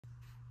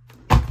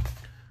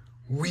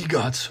we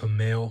got some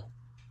mail.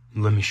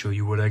 Let me show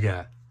you what I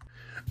got.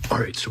 All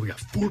right, so we got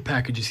 4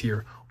 packages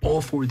here.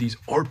 All 4 of these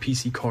are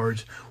PC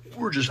cards.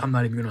 I'm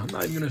not even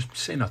gonna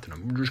say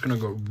nothing. We're just gonna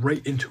go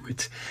right into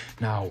it.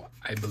 Now,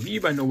 I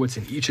believe I know what's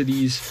in each of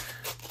these.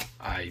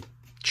 I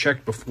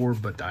checked before,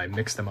 but I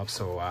mixed them up,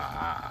 so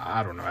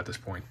I don't know at this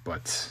point.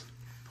 But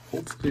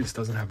hopefully this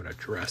doesn't have an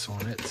address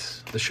on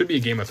it. This should be a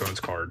Game of Thrones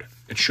card.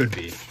 It should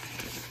be.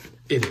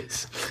 It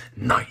is.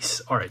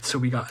 Nice. All right, so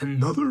we got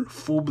another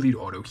full bleed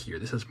auto here.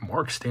 This is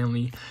Mark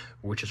Stanley,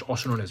 which is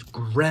also known as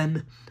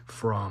Gren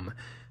from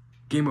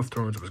Game of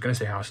Thrones. I was going to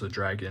say House of the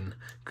Dragon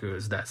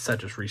because that set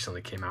just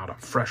recently came out. I'm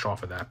fresh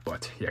off of that,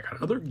 but yeah, got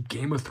another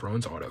Game of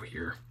Thrones auto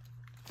here.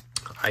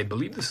 I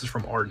believe this is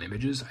from Art and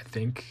Images. I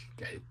think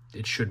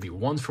it should be.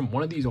 One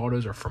of these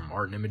autos are from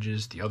Art and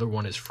Images. The other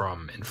one is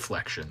from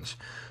Inflections.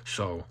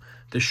 So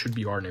this should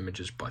be Art and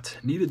Images, but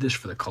needed this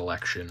for the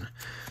collection.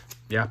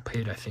 Yeah,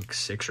 paid I think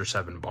 $6 or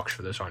 $7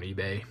 for this on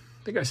eBay.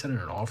 I think I sent in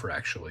an offer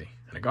actually,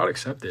 and it got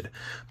accepted.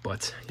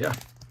 But yeah,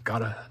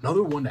 got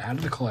another one to add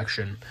to the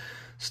collection.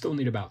 Still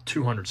need about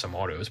 200 some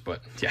autos,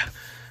 but yeah.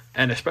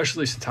 And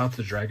especially since House of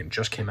the Dragon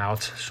just came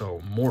out,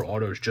 so more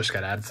autos just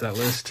got added to that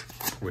list,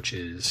 which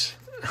is...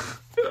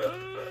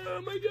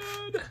 oh my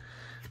god.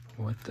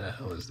 What the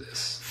hell is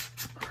this?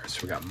 Alright, so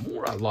we got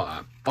more. A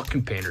lot.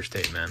 Fucking painter's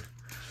tape, man.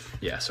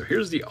 Yeah, so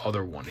here's the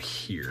other one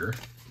here.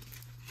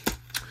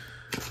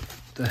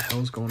 What the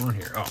hell is going on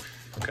here? Oh,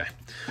 okay.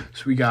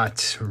 So we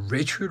got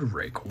Richard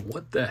Rake.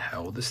 What the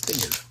hell? This thing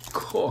is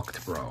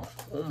cooked, bro.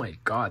 Oh my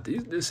god,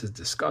 this is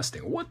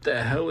disgusting. What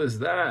the hell is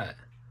that?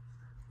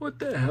 What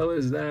the hell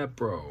is that,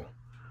 bro?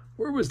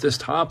 Where was this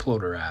top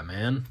loader at,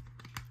 man?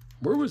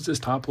 Where was this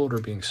top loader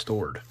being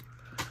stored?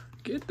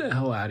 Get the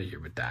hell out of here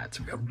with that.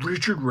 So we got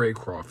Richard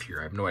Raycroft here.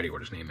 I have no idea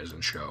what his name is in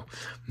the show.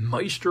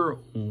 Meister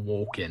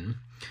Wolken.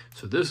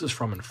 So this is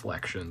from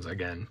Inflections.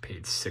 Again,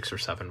 paid $6 or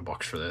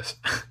 $7 for this.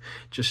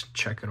 Just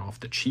checking off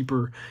the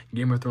cheaper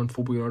Game of Thrones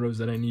full bleed autos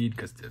that I need,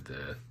 because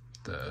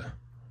the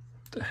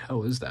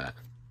hell is that?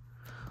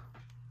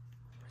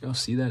 Y'all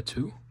see that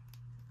too?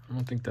 I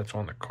don't think that's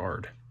on the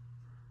card.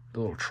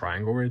 The little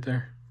triangle right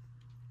there.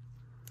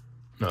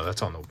 No,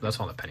 that's on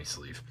the penny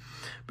sleeve.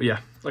 But yeah,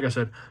 like I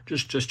said,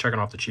 just checking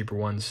off the cheaper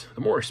ones.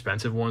 The more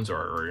expensive ones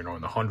are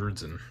in the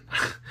hundreds, and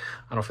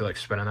I don't feel like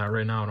spending that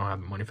right now. I don't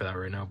have the money for that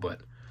right now,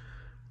 but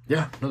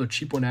yeah, another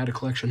cheap one to add to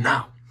collection.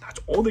 Now, that's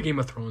all the Game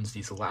of Thrones.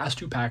 These last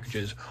 2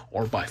 packages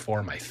are by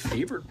far my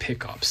favorite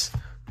pickups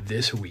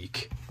this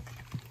week.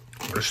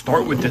 I'm going to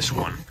start with this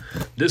one.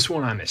 This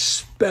one I'm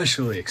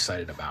especially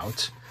excited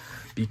about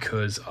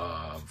because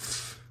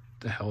of...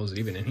 the hell is it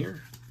even in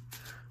here?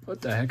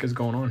 What the heck is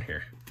going on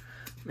here?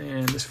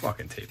 Man, this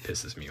fucking tape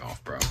pisses me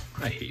off, bro.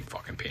 I hate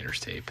fucking painter's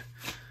tape.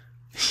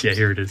 Yeah,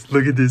 here it is.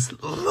 Look at this.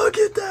 Look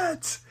at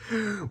that.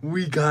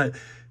 We got...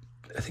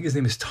 I think his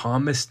name is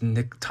Thomas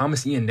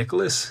Ian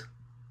Nicholas.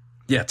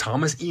 Yeah,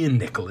 Thomas Ian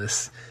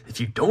Nicholas. If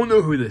you don't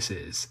know who this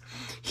is,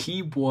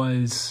 he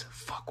was...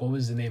 Fuck, what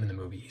was the name of the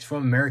movie? He's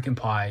from American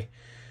Pie.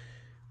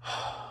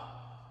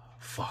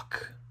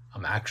 Fuck.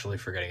 I'm actually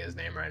forgetting his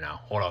name right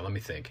now. Hold on, let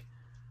me think.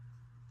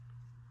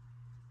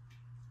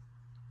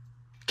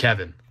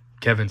 Kevin.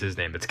 Kevin's his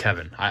name. It's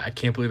Kevin. I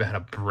can't believe I had a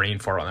brain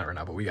fart on that right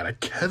now, but we got a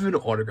Kevin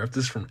autograph.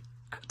 This is from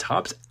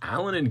Topps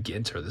Allen and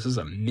Ginter. This is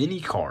a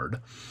mini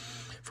card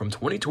from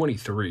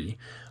 2023.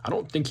 I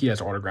don't think he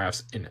has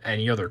autographs in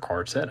any other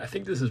card set. I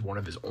think this is one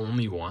of his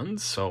only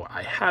ones, so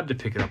I had to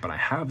pick it up, and I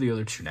have the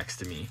other 2 next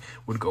to me.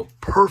 Would go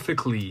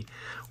perfectly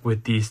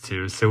with these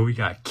 2. So we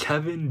got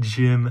Kevin,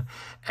 Jim,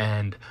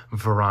 and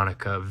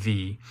Veronica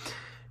V.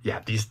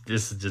 Yeah, this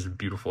is just a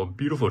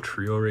beautiful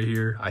trio right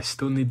here. I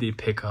still need to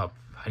pick up...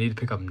 I need to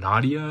pick up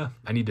Nadia.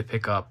 I need to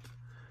pick up...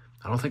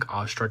 I don't think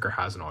Ozstriker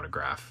has an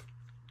autograph.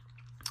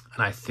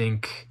 And I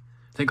think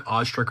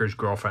Ozstriker's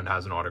girlfriend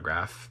has an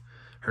autograph.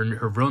 Her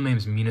real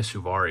name's Mina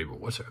Suvari, but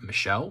what's her...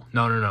 Michelle?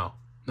 No.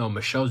 No,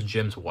 Michelle's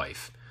Jim's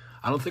wife.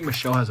 I don't think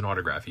Michelle has an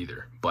autograph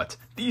either. But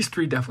these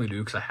 3 definitely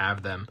do, because I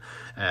have them.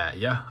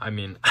 Yeah, I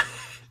mean...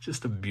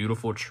 just a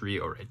beautiful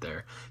trio right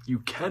there. You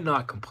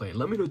cannot complain.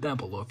 Let me know down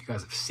below if you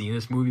guys have seen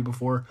this movie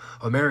before.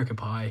 American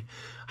Pie.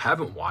 I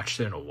haven't watched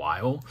it in a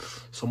while,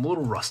 so I'm a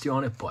little rusty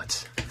on it,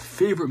 but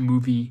favorite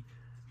movie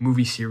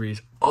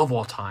series of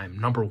all time,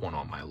 #1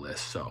 on my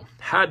list. So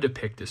had to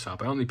pick this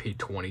up. I only paid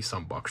 20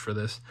 some bucks for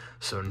this,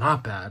 so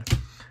not bad.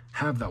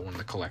 Have that one in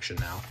the collection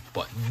now.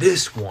 But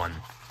this one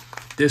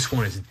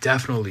is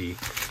definitely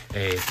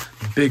a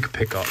big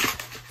pickup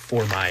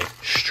for my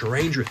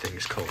Stranger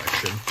Things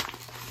collection.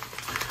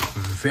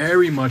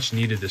 Very much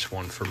needed this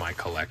one for my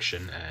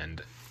collection,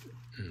 and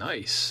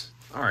nice.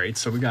 All right,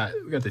 so we got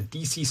the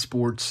DC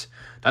Sports.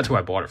 That's who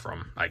I bought it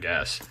from, I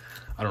guess.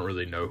 I don't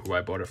really know who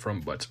I bought it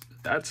from, but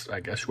that's, I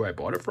guess, who I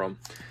bought it from.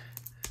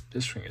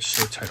 This ring is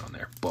so tight on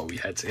there, but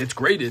it's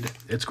graded.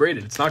 It's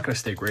graded. It's not going to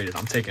stay graded.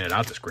 I'm taking it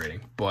out this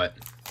grading, but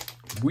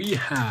we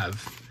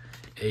have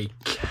a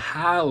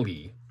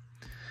Cali.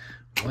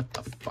 What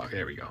the fuck?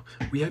 There we go.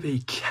 We have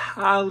a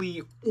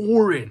Cali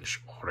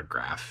orange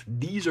autograph.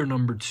 These are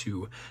numbered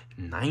to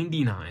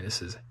 99.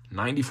 This is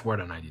 94 out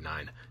of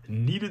 99.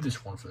 Needed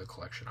this one for the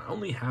collection. I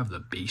only have the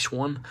base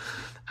one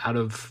out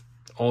of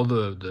all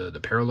the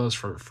parallels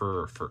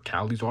for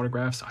Callie's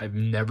autographs. I've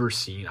never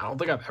seen, I don't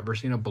think I've ever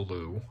seen a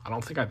blue. I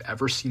don't think I've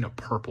ever seen a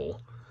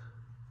purple.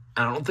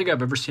 And I don't think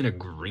I've ever seen a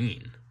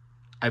green.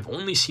 I've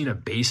only seen a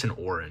base and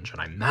orange, and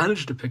I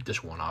managed to pick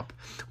this one up.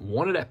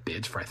 Won it at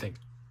bids for, I think,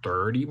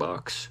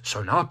 $30.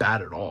 So not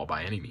bad at all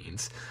by any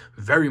means.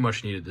 Very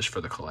much needed this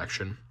for the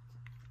collection.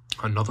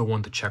 Another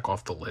one to check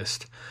off the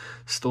list.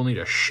 Still need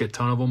a shit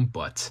ton of them,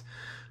 but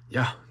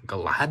yeah,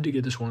 glad to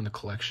get this one in the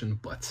collection.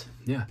 But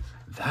yeah,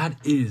 that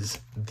is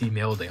the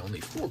mail day.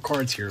 Only 4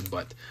 cards here,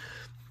 but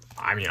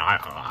I mean,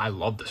 I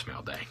love this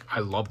mail day.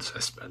 I love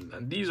this.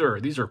 And these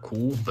are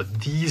cool, but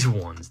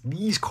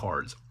these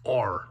cards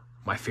are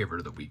my favorite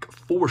of the week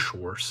for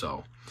sure.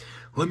 So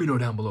let me know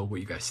down below what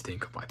you guys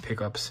think of my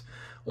pickups.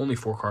 Only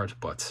 4 cards,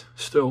 but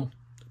still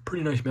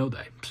pretty nice mail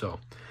day. So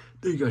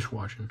thank you guys for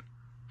watching.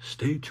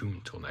 Stay tuned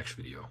until next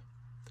video.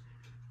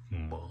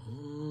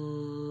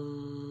 Bye.